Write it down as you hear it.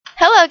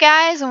Hello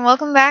guys and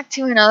welcome back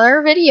to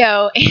another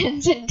video,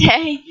 and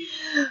today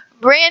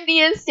Brandy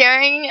is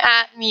staring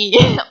at me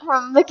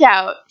from the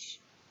couch.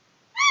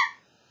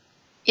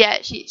 Yeah,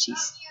 she's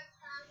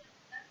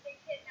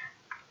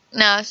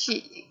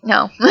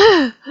no.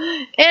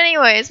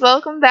 Anyways,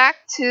 welcome back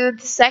to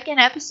the second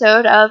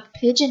episode of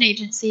Pigeon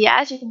Agency.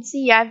 As you can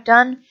see, I've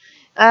done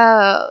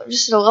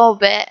just a little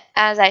bit,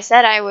 as I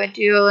said I would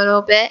do a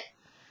little bit.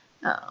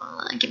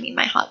 Give me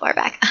my hotbar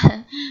back.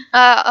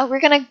 We're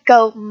gonna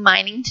go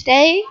mining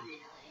today.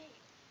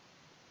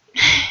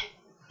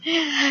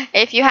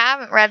 If you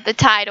haven't read the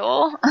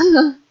title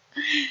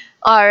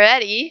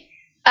already,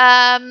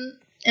 and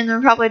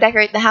then probably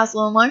decorate the house a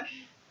little more.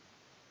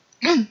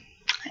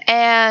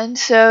 And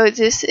so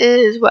this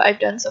is what I've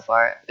done so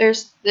far.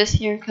 There's this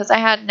here because I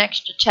had an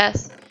extra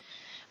chest.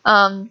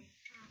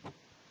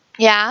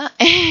 Yeah.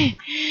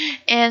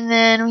 And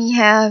then we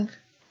have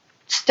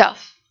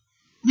stuff.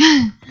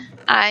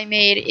 I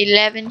made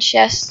 11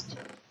 chests,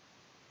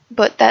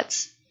 but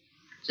that's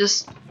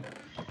just,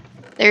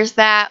 there's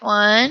that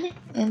one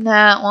and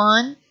that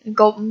one.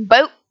 Golden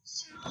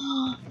boats.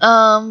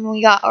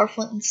 We got our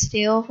flint and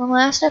steel from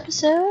last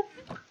episode.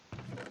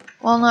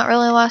 Well, not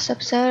really last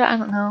episode. I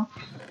don't know.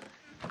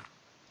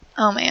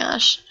 Oh my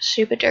gosh,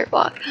 stupid dirt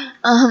block.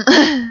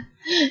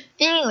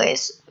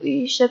 Anyways,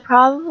 we should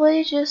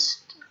probably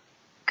just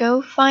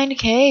go find a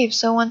cave.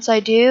 So once I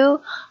do,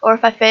 or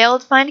if I fail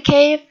to find a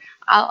cave,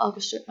 I'll go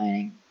start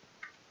mining.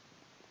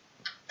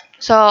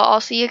 So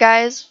I'll see you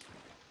guys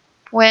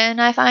when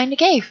I find a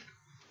cave.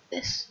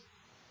 It's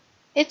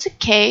a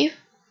cave.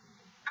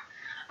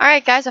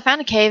 Alright guys, I found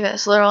a cave.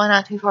 It's literally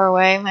not too far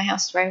away. My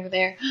house is right over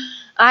there.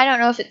 I don't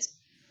know if it's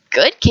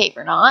good cave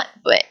or not,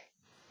 but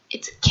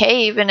it's a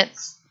cave and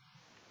it's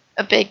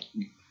a big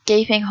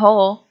gaping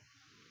hole.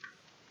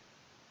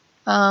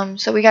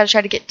 So we gotta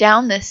try to get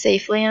down this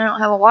safely, and I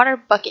don't have a water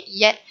bucket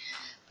yet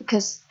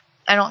because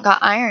I don't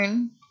got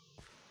iron.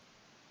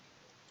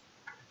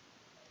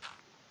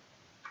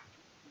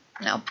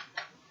 Now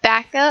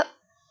back up.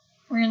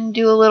 We're gonna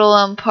do a little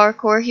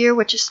parkour here,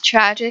 which is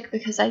tragic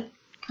because I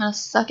kind of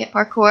suck at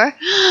parkour.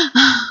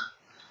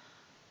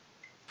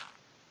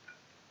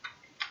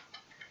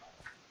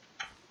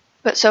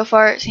 But so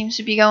far it seems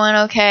to be going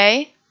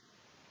okay.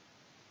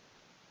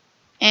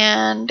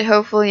 And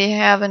hopefully you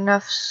have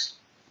enough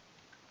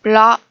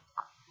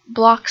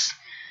blocks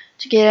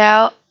to get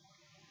out.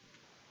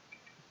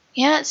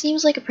 Yeah, it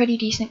seems like a pretty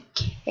decent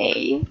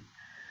cave.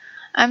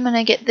 I'm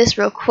gonna get this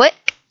real quick.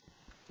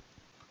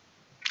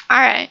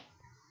 Alright.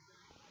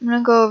 I'm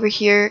gonna go over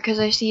here because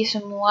I see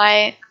some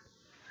light.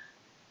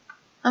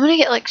 I'm gonna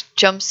get like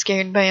jump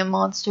scared by a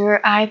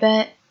monster, I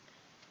bet.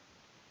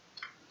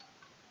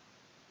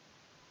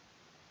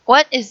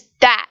 What is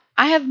that?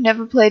 I have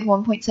never played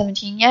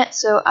 1.17 yet,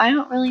 so I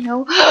don't really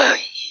know.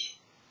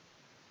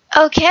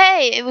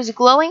 Okay, it was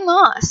glowing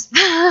moss.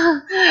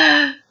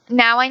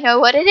 Now I know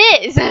what it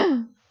is.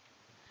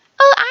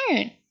 Oh,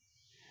 iron.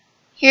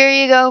 Here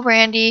you go,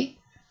 Brandy.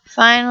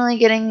 Finally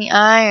getting the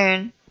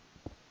iron.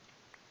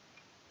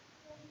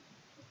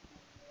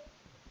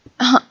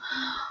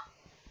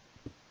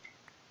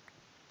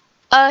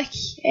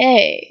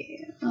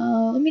 Okay.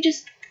 Let me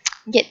just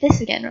get this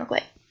again real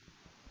quick.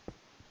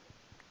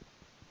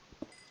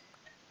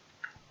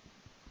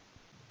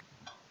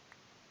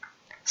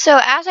 So,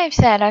 as I've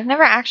said, I've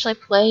never actually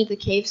played the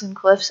Caves and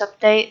Cliffs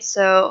update,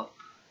 so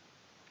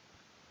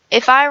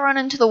if I run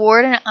into the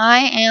warden, I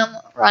am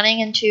running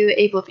into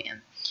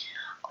oblivion.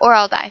 Or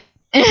I'll die.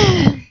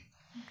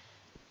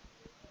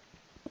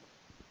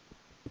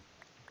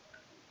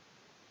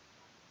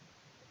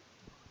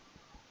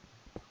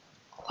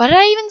 What did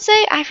I even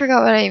say? I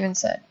forgot what I even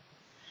said.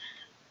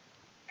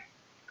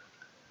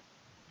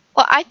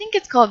 Well, I think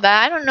it's called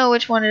that. I don't know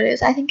which one it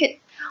is. I think it,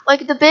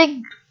 like the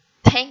big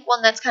tank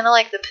one that's kind of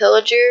like the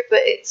pillager, but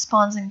it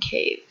spawns in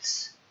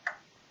caves.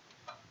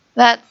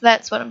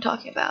 That's what I'm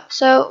talking about.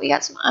 So we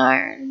got some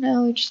iron.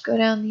 Now we just go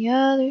down the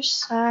other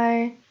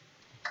side.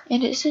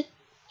 And is it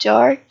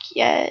dark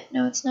yet?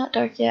 No, it's not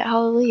dark yet.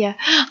 Hallelujah.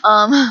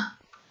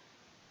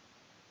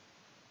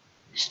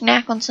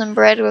 Snack on some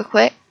bread real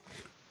quick.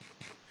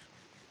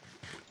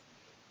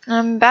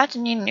 I'm about to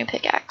need a new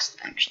pickaxe,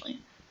 actually.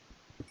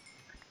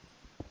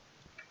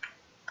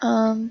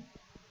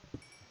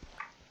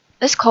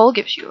 This coal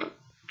gives you...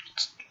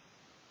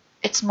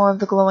 It's more of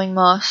the glowing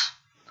moss.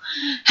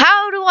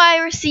 How do I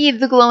receive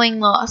the glowing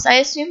moss? I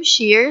assume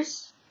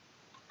shears.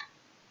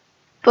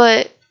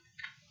 But...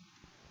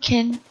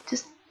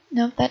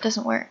 No, that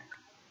doesn't work.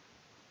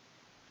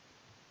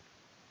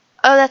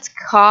 Oh, that's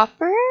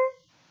copper?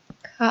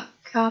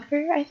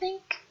 Copper, I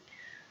think?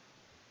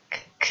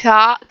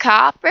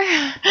 Copper?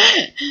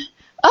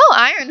 Oh,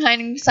 iron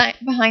hiding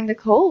behind the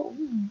coal.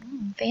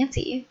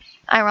 Fancy.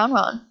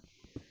 Iron.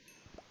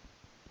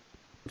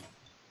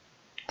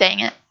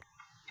 Dang it.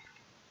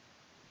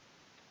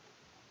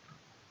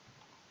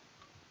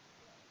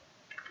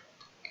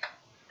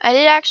 I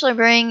did actually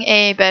bring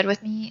a bed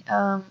with me,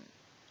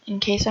 in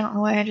case. I don't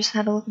know why I just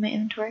had to look at my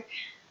inventory.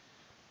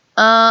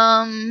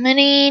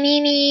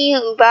 Mini,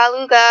 Uba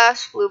Luga,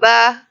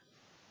 Spluba.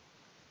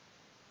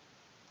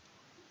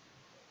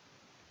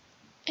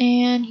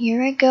 And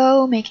here I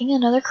go, making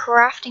another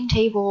crafting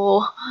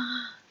table.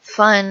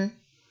 Fun.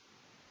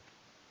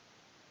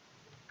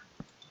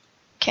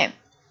 Okay,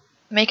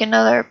 make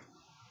another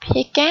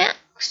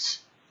pickaxe.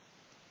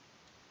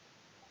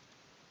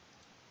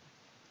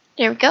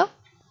 There we go.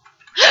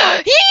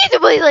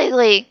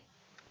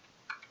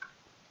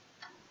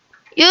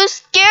 You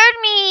scared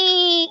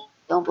me!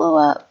 Don't blow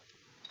up.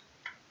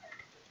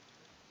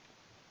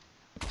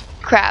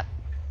 Crap.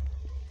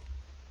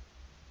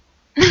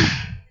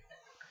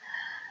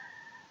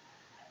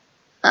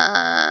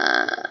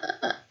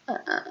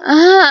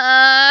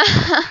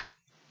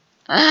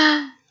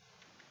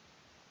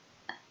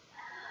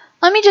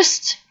 Let me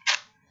just...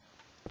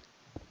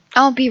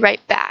 I'll be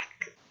right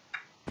back.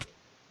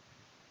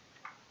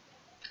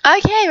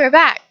 Okay, we're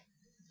back.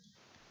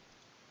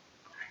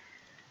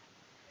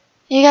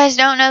 You guys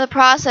don't know the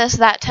process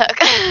that took.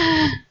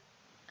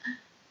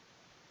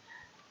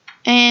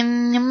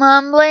 And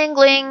mumbling,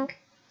 bling.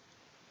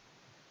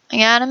 I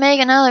gotta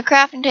make another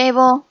crafting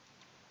table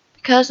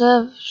because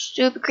of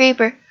stupid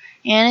creeper.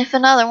 And if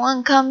another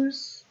one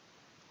comes,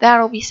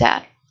 that'll be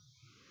sad.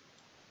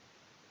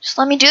 Just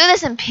let me do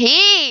this in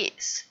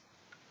peace.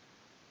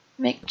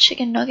 Make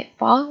chicken nugget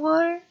bog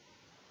water.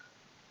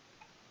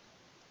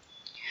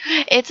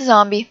 It's a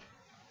zombie.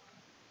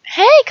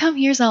 Hey, come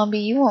here, zombie.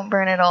 You won't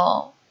burn at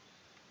all.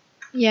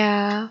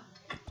 Yeah.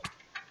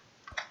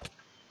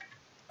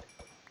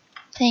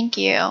 Thank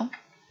you.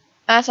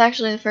 That's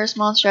actually the first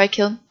monster I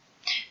killed.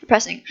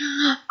 Depressing.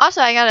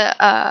 Also, I got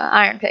a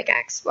iron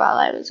pickaxe while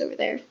I was over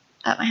there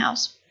at my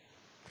house.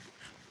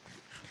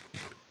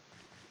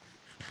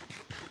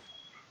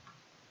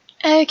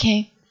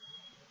 Okay.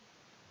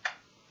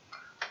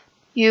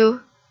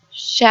 You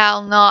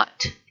shall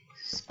not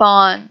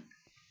spawn.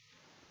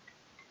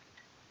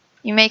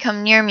 You may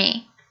come near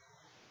me.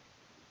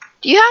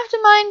 Do you have to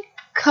mine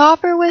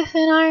copper with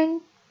an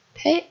iron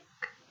pick?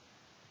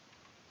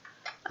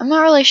 I'm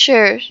not really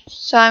sure,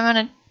 so I'm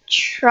gonna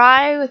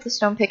try with the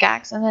stone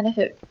pickaxe, and then if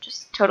it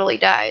just totally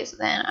dies,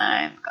 then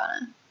I'm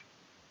gonna...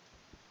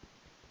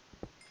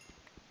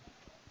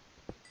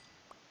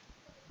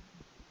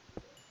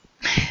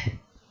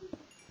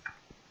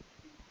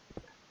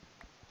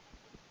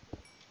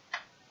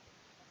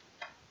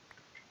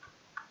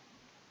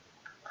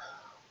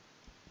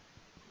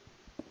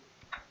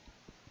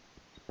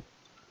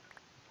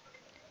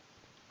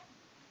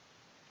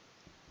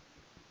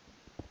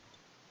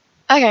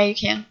 Okay, you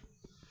can.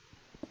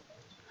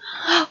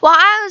 Well,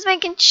 I was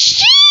making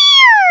cheer!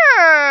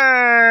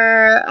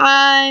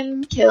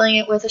 I'm killing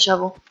it with a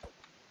shovel.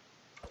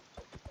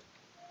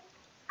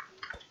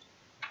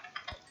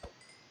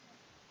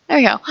 There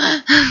we go.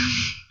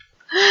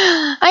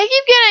 I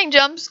keep getting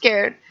jump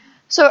scared.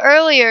 So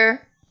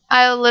earlier,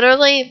 I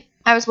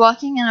was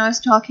walking and I was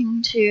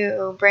talking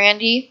to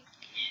Brandy,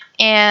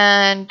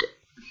 and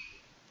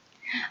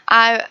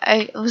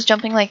I was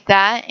jumping like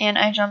that, and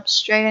I jumped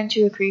straight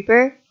into a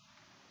creeper,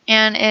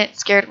 and it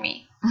scared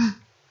me.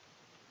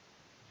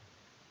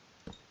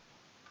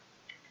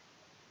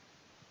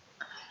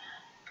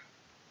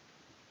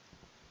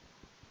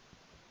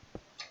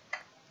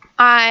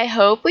 I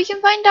hope we can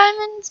find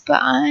diamonds,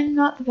 but I'm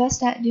not the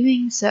best at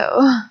doing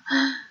so.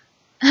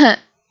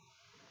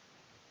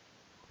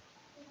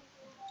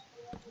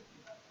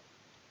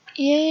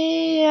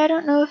 Yeah, I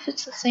don't know if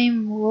it's the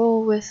same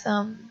rule with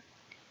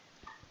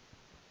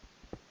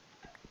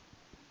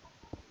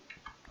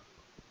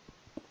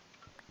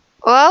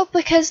well,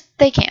 because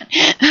they can.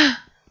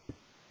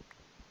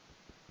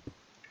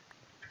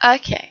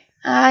 Okay,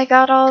 I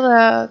got all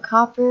the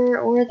copper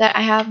ore that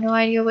I have no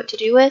idea what to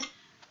do with.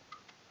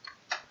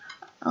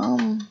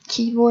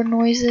 Keyboard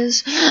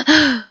noises.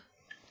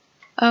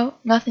 Oh,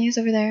 nothing is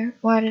over there.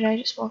 Why did I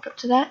just walk up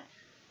to that?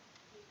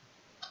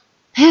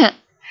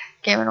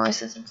 Gamer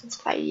noises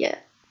intensify.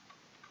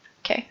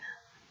 Okay.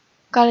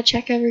 Gotta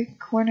check every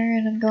corner,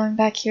 and I'm going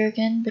back here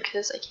again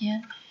because I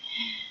can.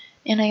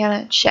 And I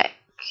gotta check.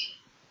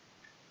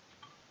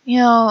 You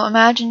know,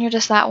 imagine you're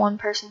just that one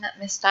person that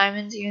missed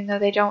diamonds even though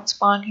they don't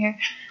spawn here.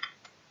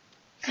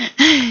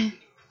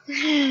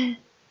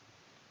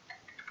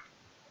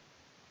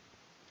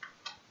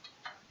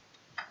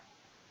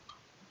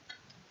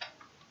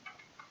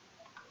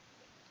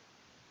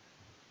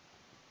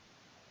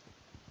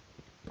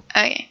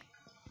 Okay.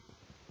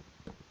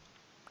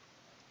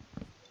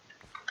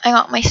 I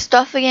got my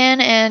stuff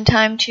again, and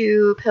time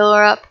to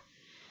pillar up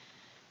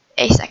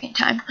a second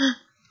time.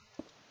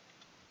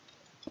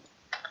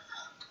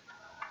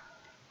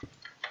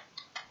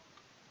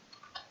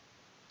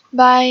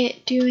 By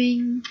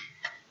doing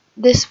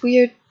this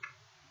weird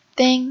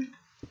thing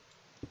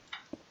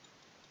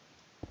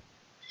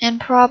and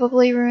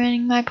probably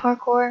ruining my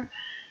parkour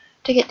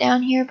to get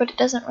down here, but it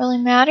doesn't really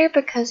matter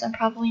because I'm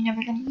probably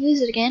never going to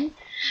use it again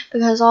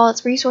because all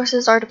its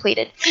resources are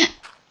depleted.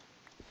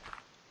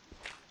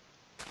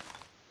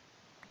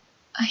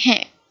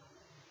 Okay.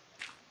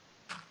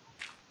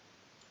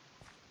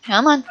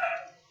 Come on.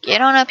 Get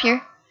on up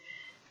here.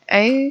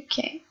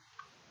 Okay.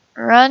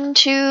 Run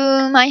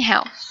to my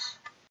house.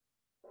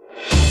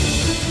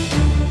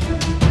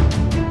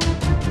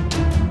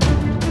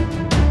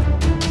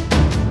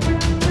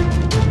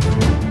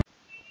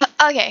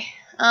 Okay.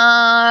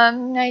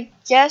 I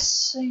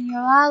guess you're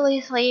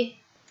obviously.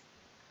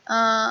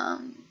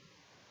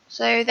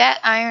 So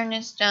that iron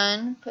is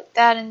done. Put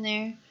that in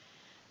there.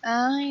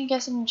 I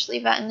guess I'm gonna just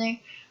leave that in there.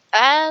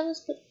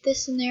 Let's put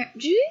this in there.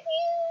 You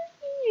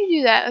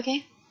do that,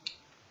 okay?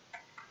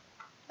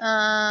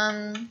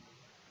 I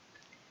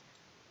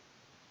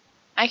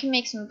can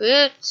make some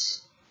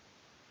boots.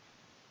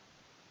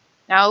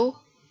 No.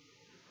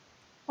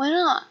 Why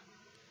not?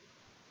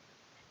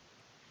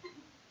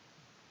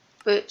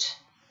 Boots.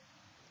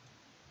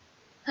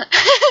 No.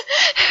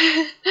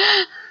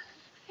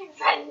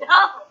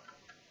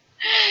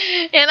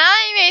 And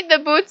I made the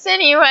boots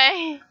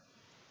anyway.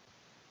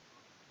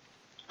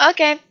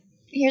 Okay,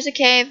 here's a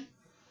cave.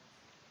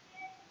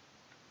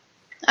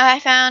 I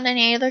found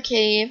another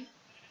cave.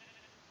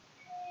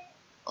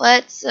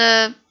 Let's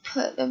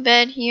put a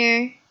bed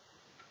here.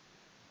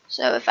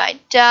 So if I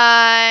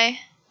die,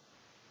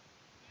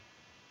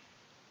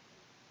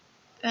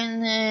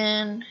 and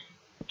then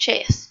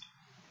chest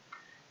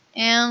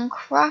and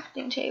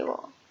crafting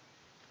table.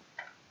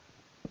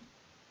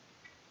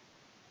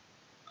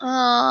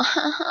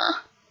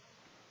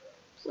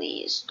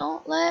 Please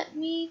don't let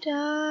me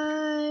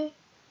die.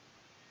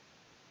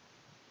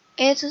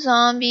 It's a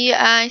zombie.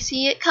 I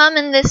see it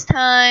coming this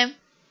time.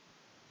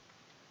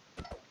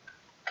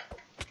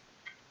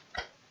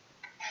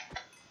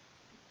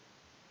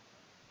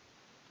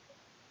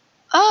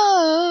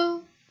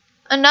 Oh,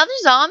 another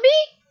zombie?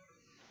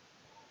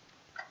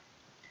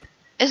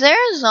 Is there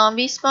a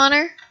zombie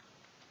spawner?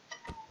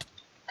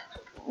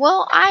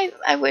 Well,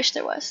 I wish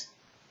there was.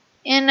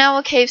 And now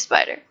a cave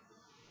spider.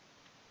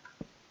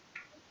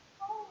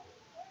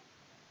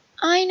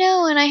 I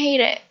know, and I hate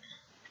it.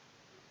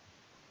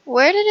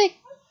 Where did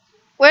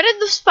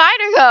the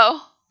spider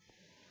go?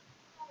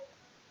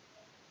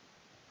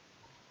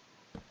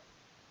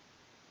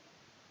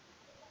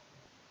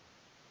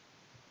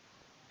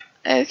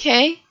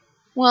 Okay.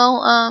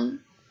 Well,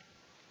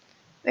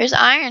 there's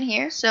iron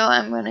here, so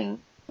I'm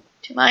going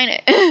to mine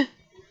it.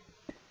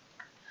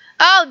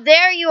 Oh,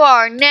 there you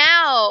are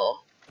now.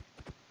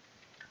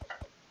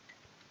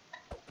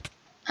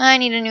 I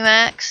need a new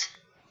axe.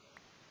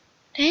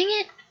 Dang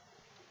it.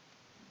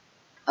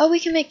 Oh, we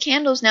can make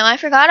candles now. I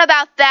forgot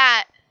about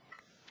that.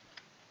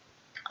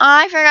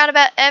 I forgot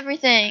about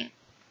everything.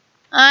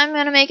 I'm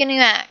going to make a new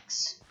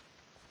axe.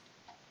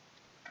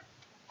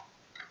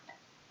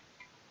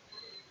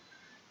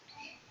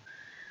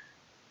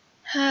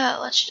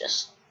 Let's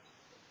just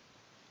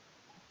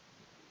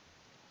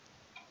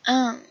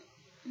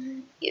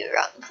eat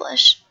rotten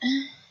flesh.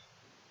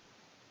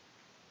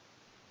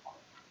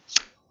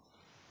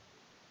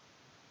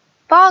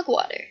 Bog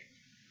water.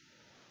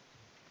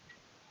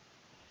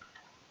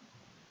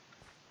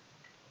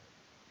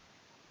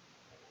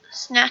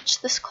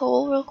 Snatch this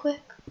coal real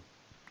quick,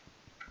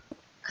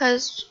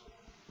 cause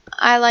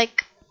I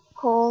like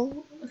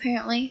coal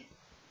apparently.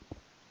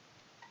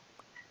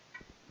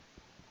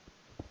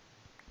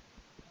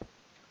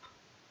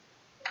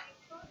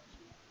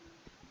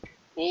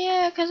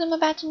 Yeah, cause I'm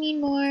about to need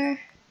more.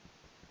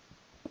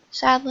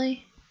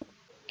 Sadly.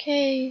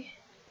 Okay.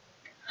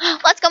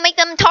 Let's go make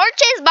them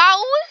torches,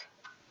 boss!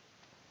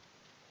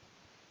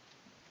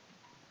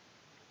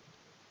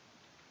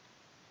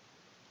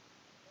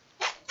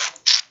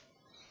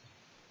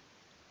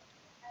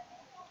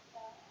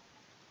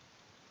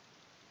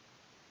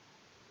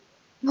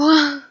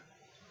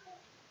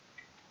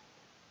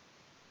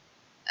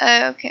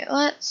 Okay,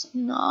 let's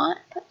not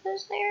put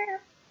those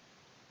there.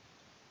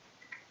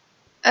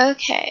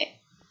 Okay.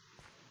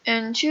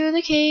 Into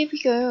the cave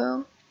we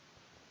go.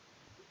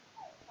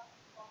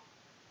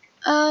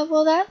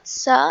 Well that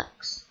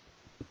sucks.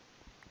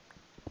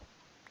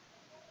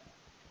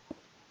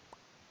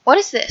 What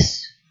is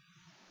this?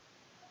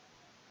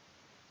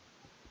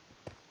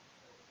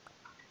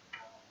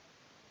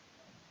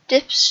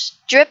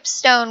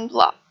 Dripstone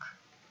block.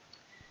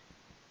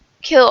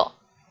 Kill.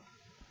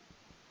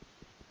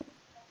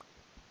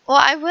 Well,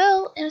 I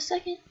will in a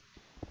second.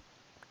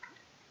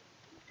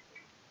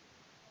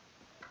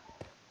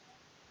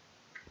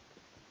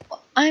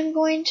 I'm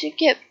going to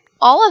get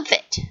all of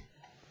it.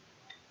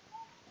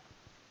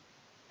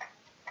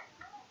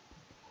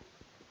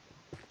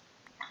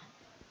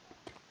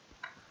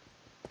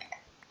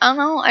 I don't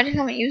know, I just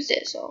haven't used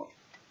it, so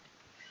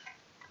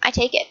I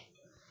take it.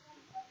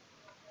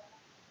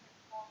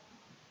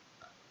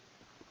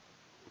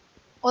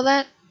 Well,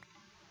 that...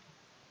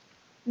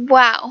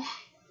 Wow.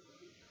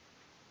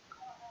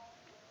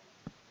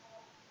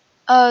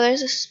 Oh,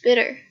 there's a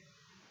spitter.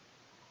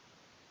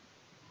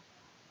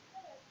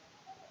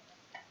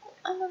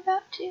 I'm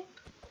about to.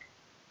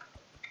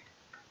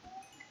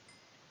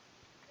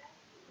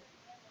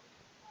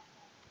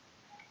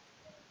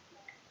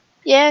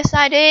 Yes,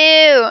 I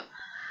do.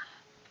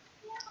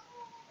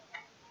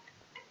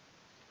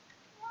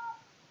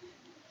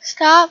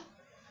 Stop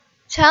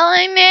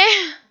telling me?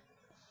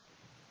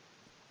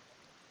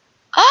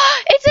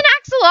 Oh, it's an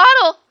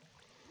axolotl!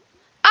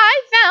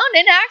 I found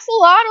an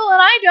axolotl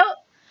and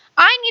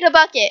I need a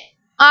bucket.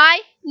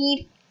 I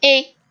need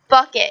a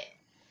bucket.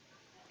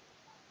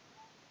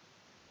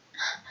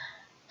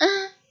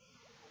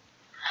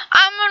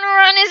 I'm gonna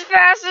run as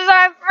fast as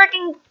I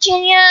freaking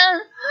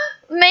can.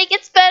 Make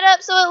it sped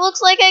up so it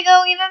looks like I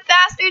go even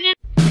faster.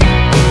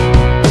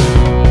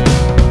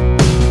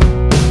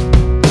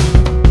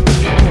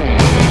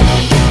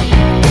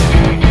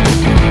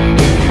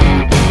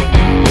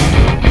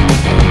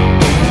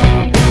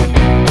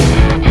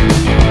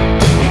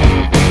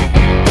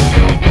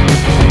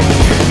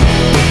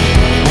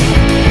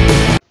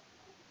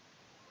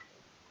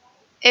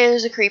 It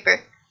is a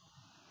creeper.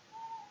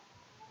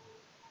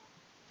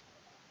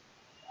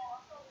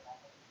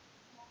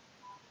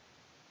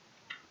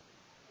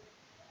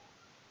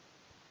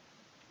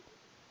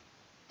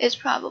 It's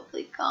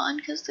probably gone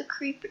because the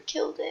creeper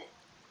killed it.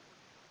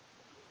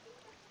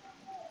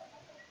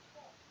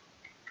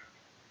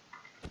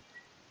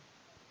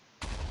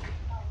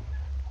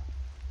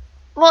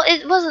 Well,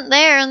 it wasn't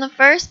there in the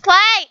first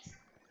place.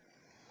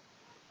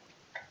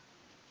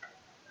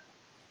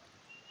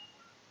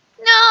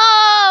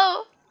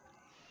 No!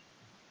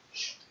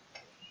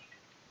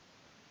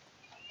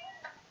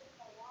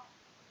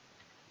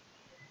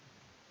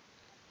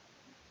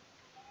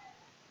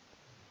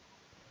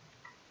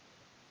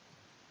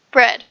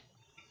 Bread.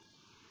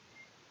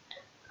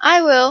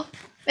 I will.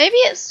 Maybe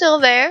it's still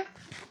there.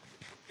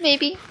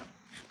 Maybe.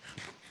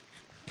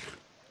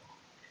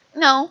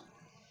 No.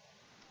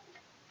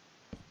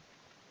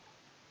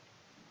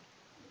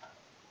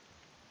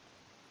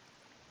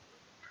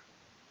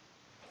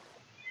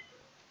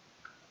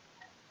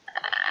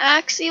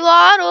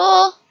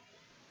 Axolotl.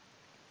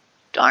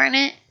 Darn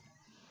it.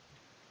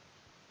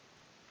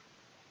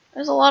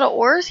 There's a lot of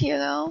ores here,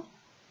 though.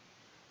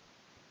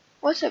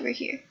 What's over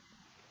here?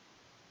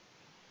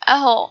 A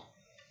hole.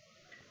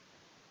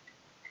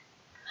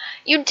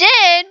 You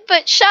did,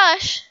 but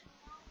shush.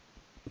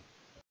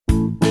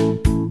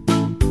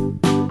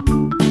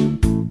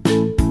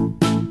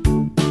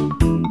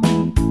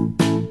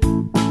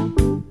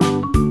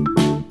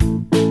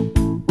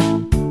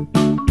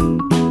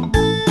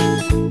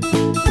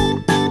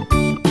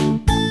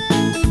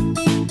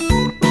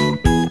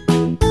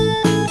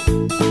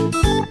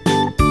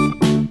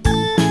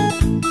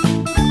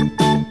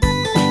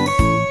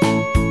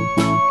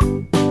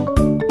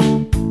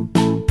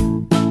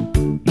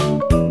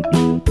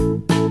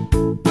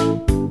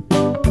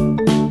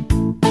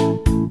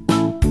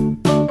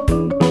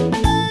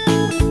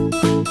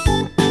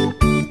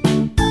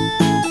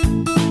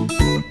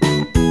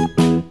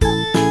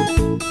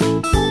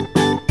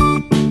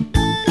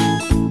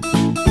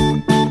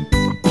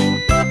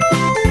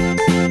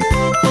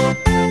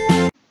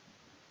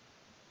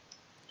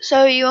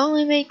 So you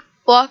only make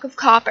block of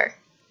copper.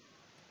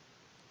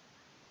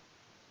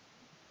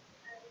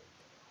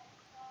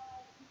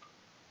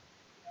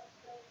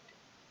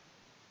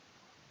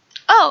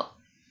 Oh.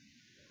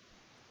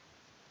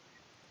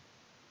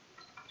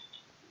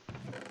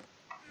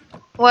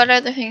 What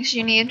other things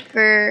you need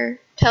for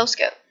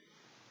telescope?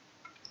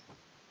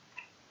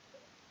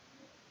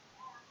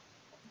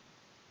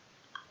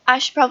 I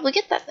should probably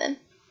get that then.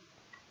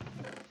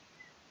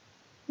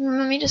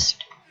 Let me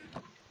just...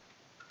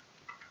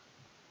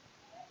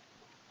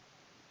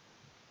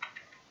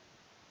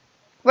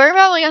 We're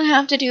probably going to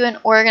have to do an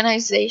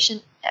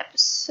organization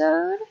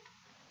episode.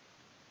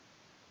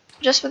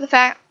 Just for the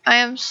fact I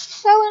am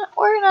so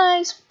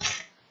unorganized.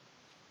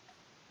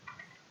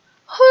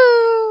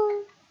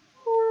 Whoo!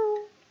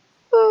 Whoo!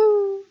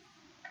 Whoo!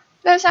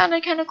 That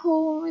sounded kind of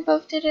cool when we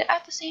both did it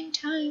at the same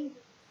time.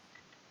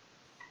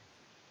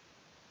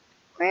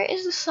 Where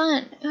is the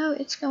sun? Oh,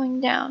 it's going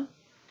down.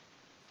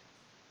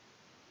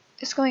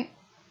 It's going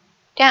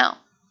down.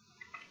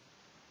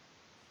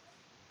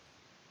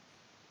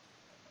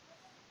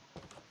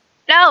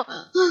 No!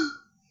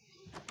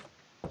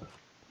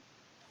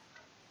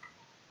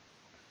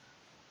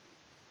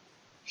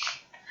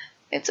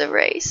 It's a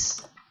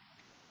race.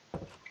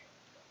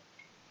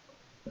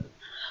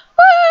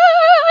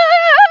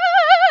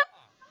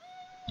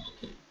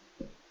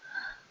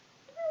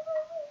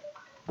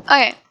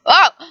 Okay.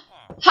 Oh!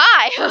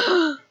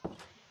 Hi!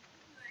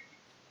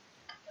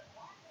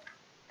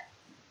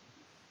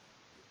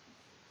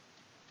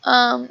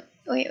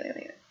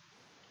 Wait.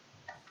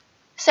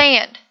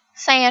 Sand.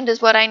 Sand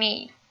is what I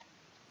need.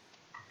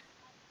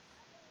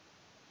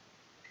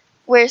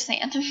 Where's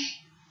sand?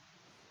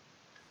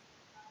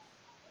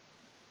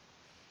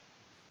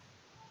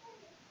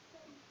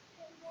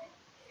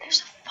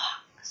 There's a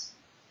fox.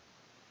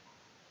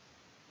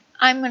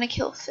 I'm gonna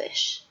kill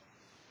fish.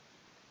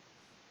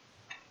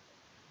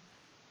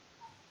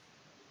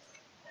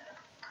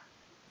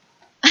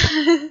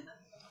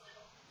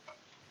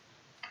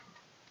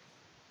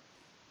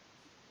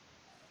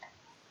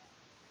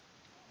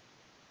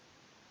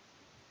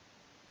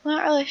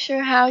 Not really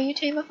sure how you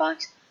tame a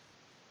fox.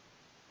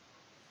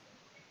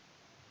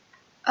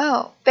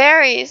 Oh,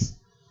 berries.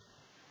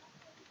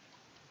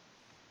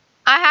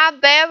 I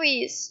have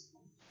berries.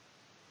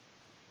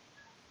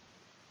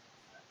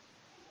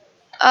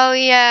 Oh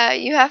yeah,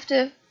 you have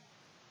to.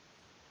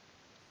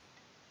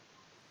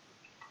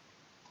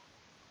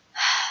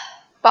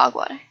 Bog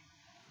water.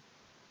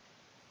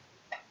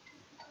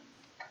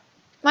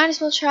 Might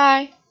as well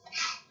try.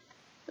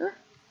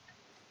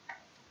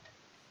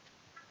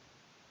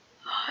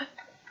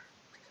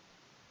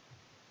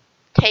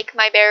 Take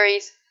my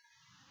berries.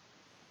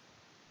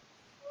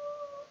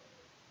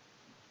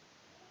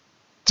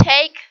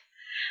 Take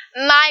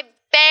my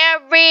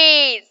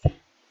berries.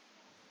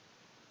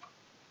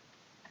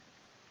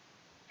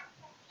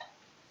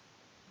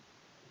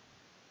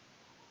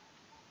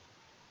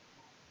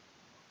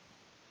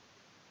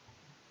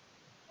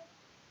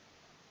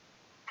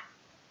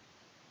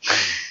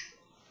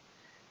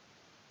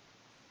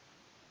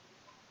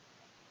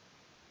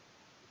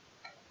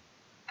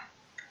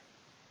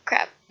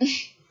 Crap.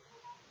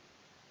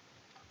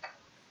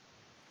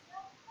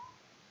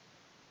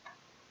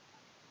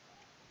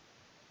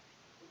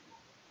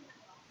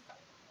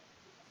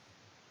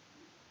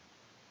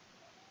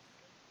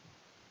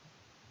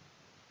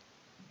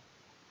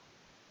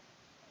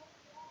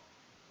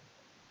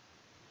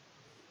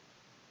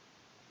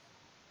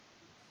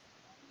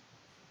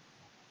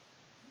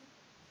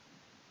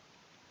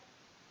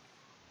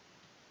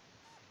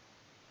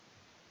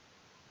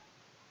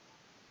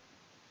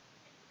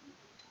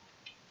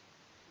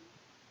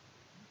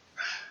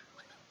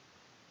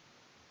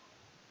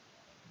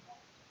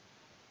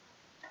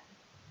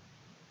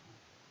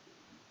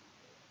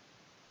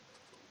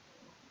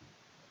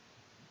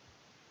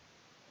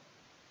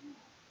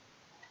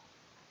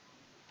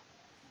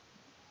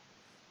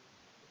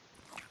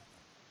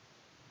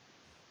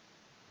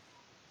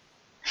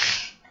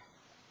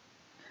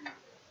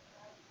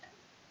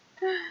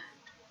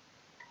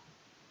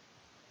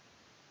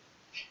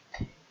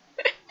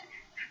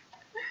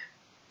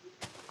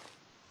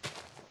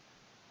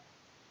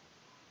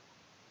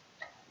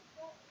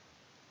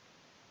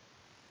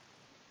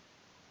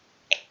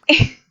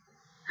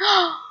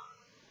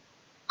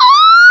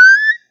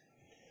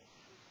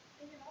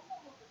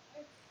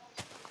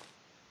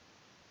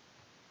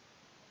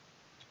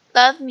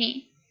 Love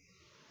me.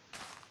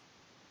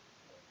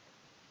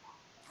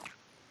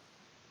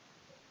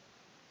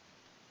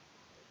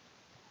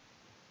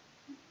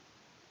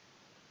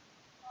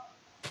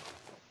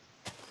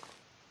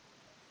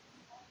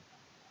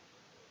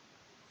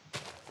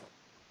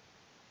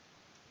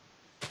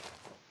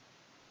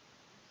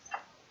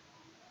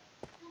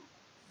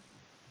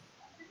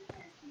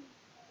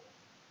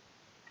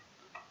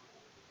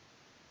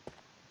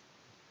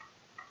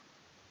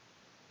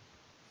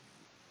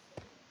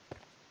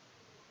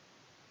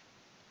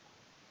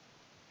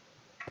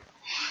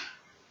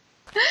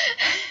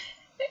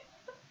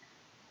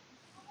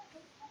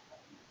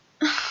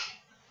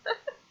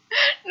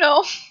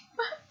 No.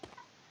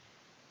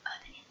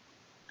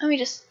 Let me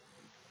just.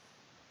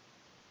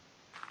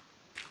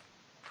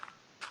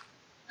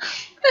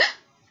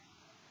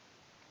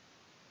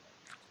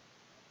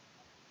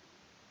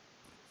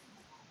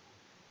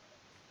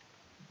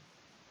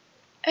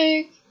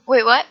 Wait,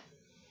 what?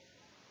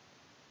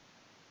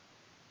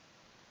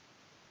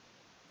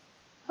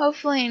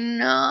 Hopefully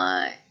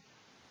not.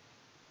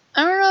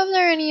 I don't know if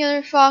there are any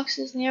other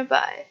foxes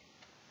nearby.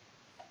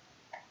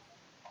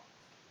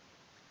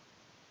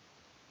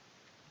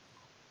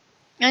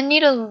 I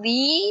need a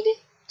lead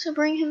to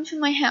bring him to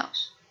my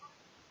house.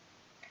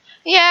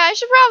 Yeah, I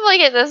should probably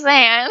get the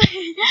sand.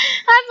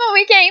 That's what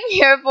we came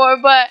here for,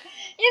 but,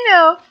 you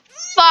know,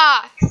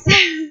 fox.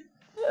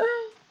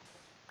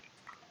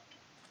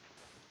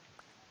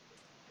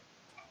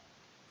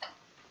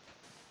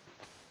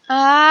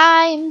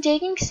 I'm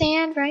digging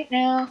sand right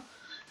now.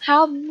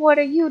 What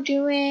are you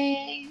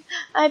doing?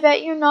 I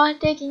bet you're not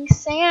digging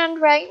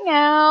sand right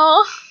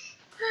now.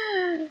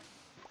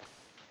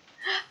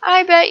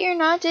 I bet you're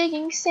not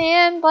digging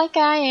sand like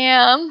I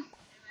am.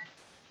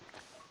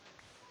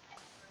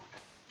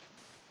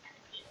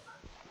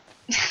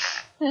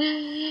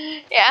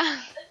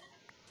 Yeah.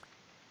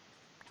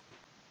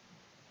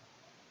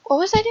 What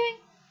was I doing?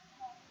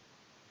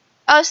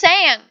 Oh,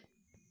 sand.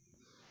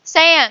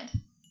 Sand.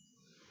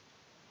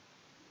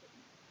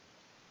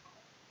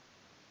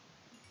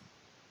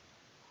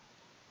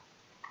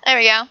 There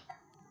we go.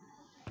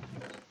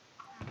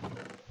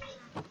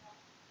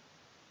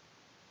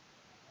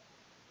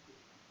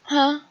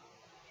 Huh?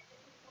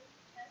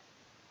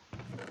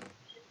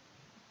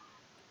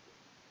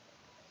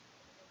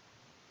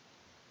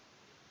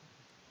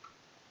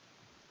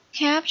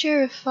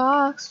 Capture a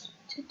fox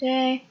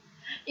today.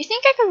 You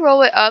think I could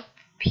roll it up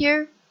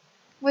here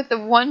with the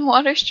one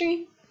water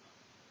stream?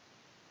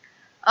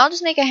 I'll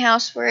just make a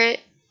house for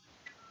it.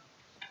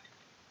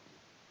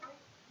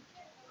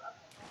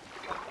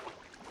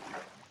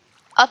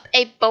 Up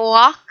a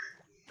block.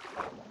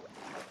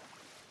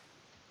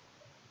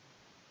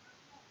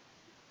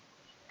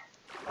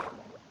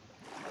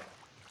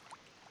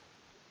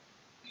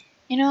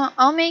 You know,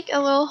 I'll make a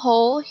little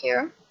hole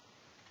here.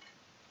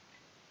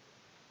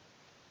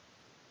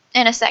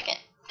 In a second,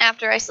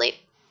 after I sleep.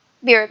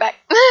 Be right back.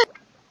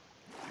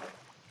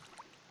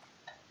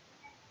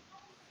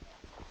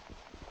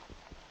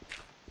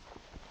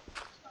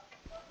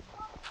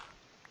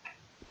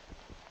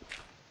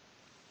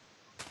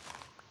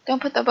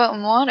 Don't put the boat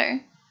in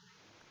water.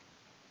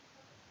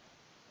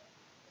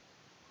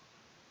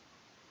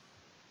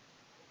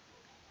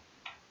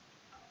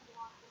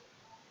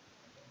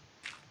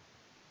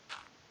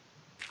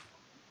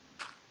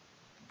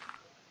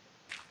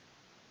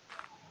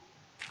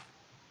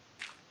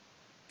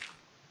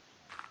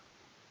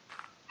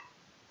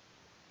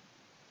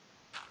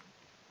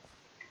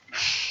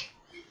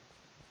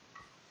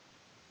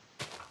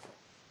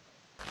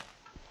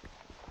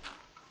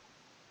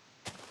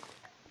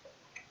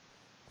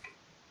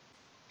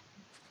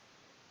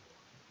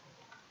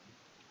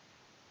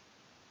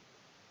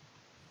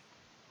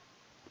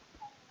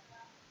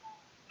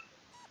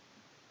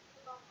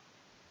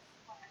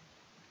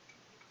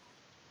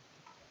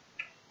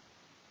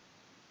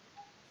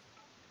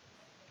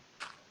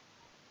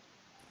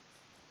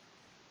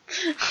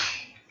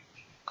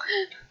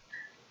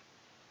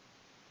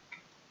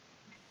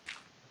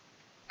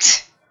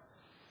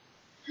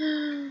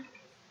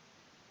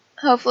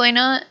 Hopefully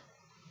not.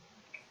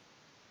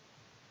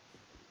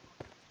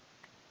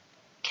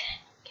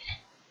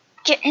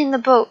 Get in the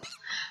boat.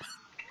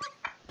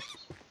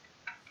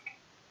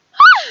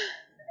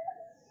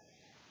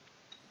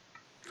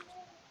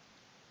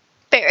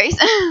 Berries.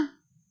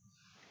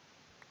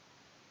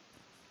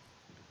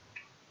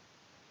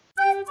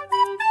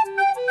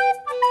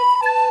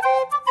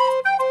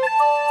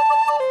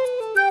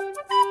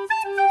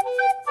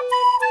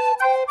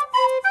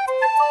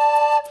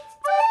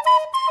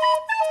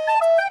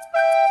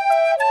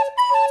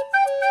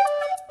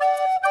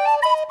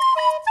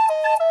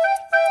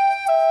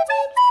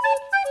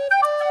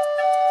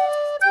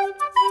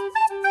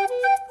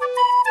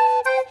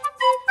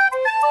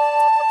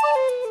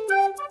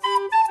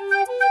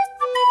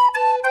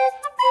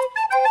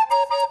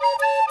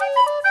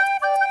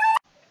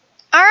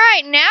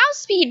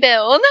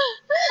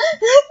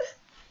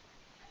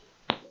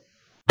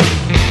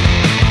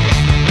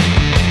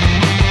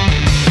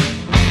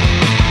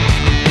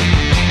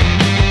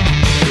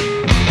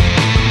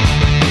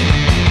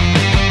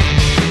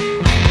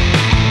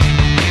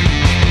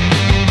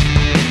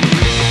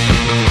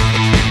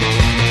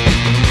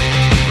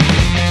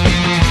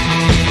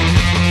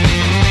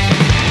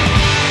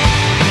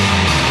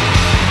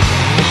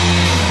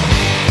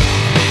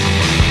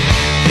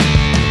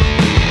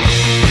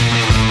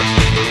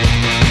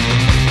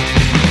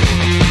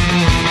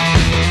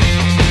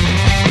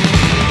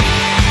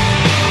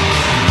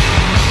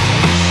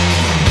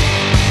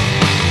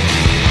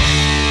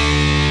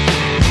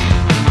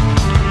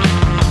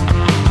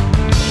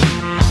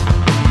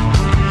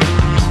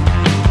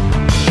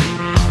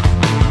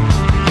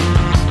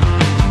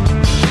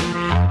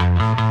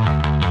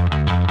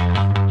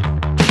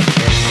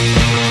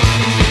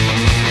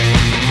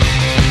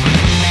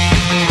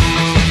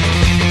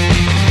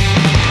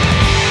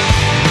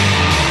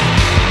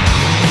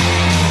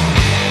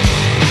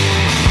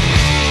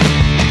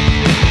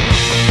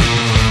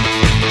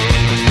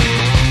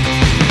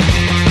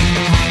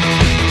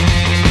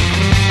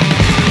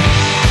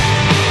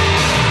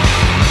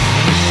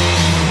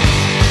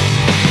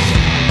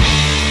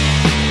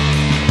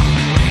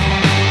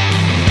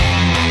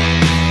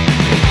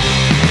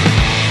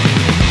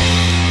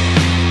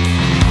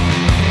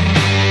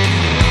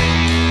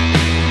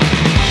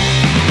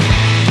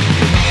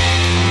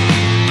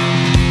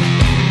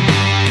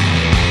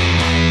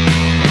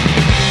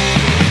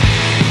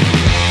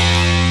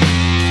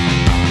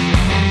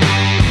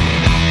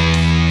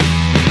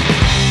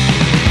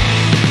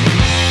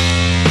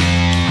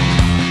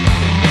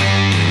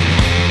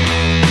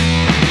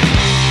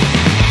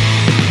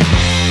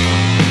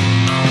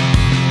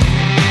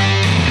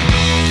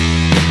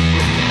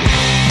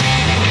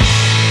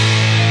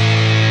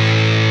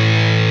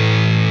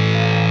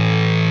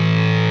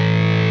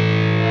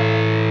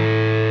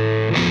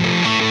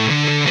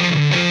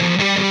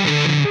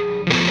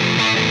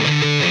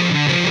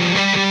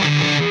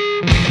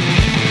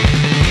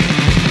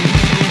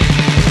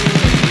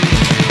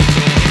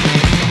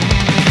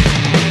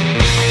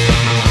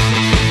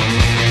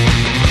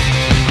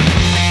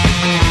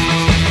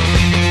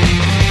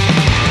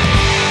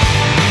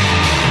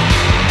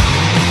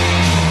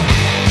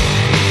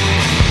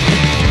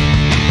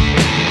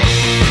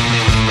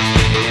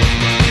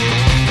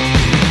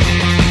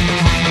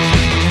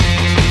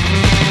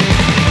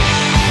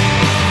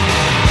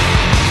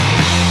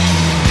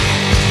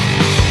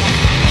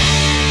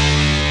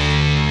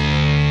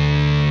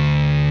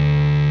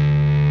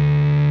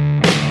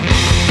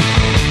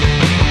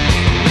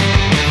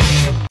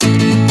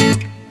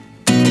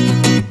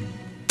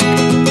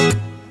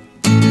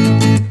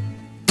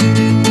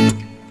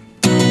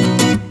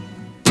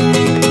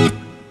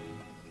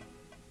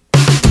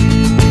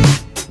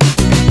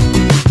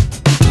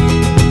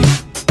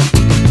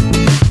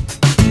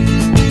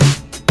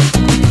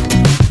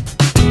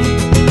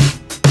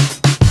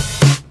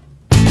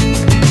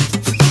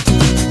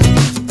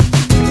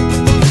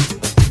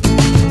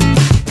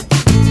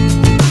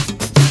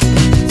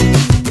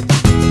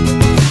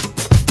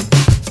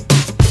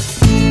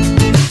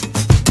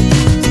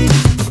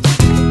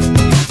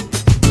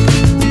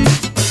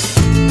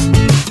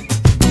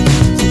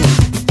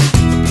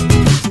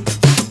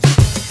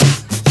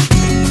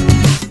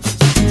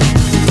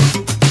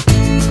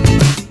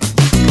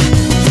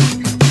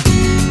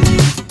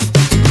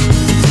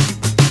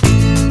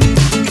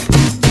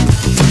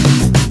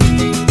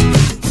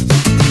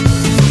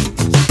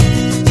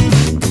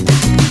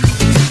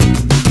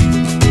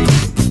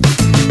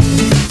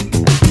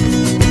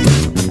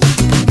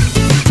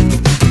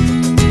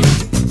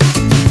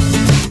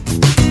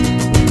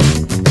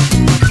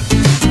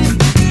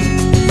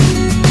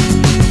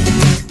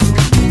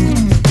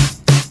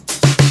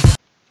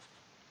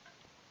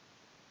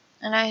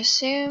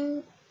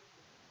 assume...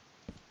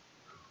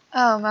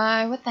 Oh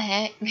my, what the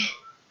heck?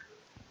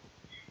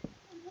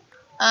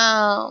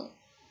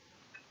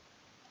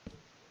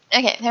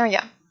 Okay, there we go.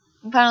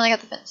 We finally got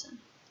the fence in.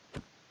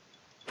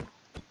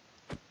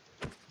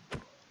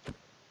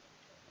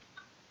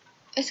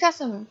 It's got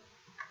some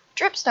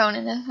dripstone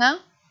in it, huh?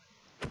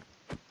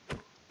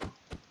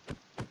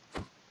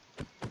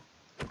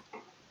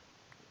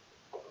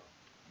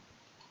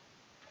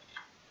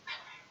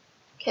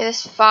 Okay,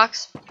 this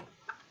fox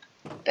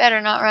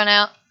better not run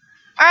out.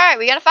 Alright,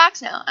 we got a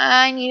fox now.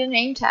 I need a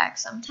name tag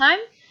sometime.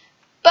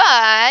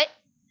 But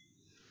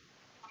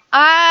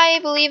I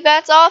believe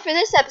that's all for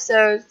this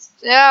episode.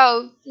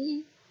 So,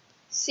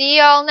 see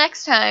y'all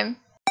next time.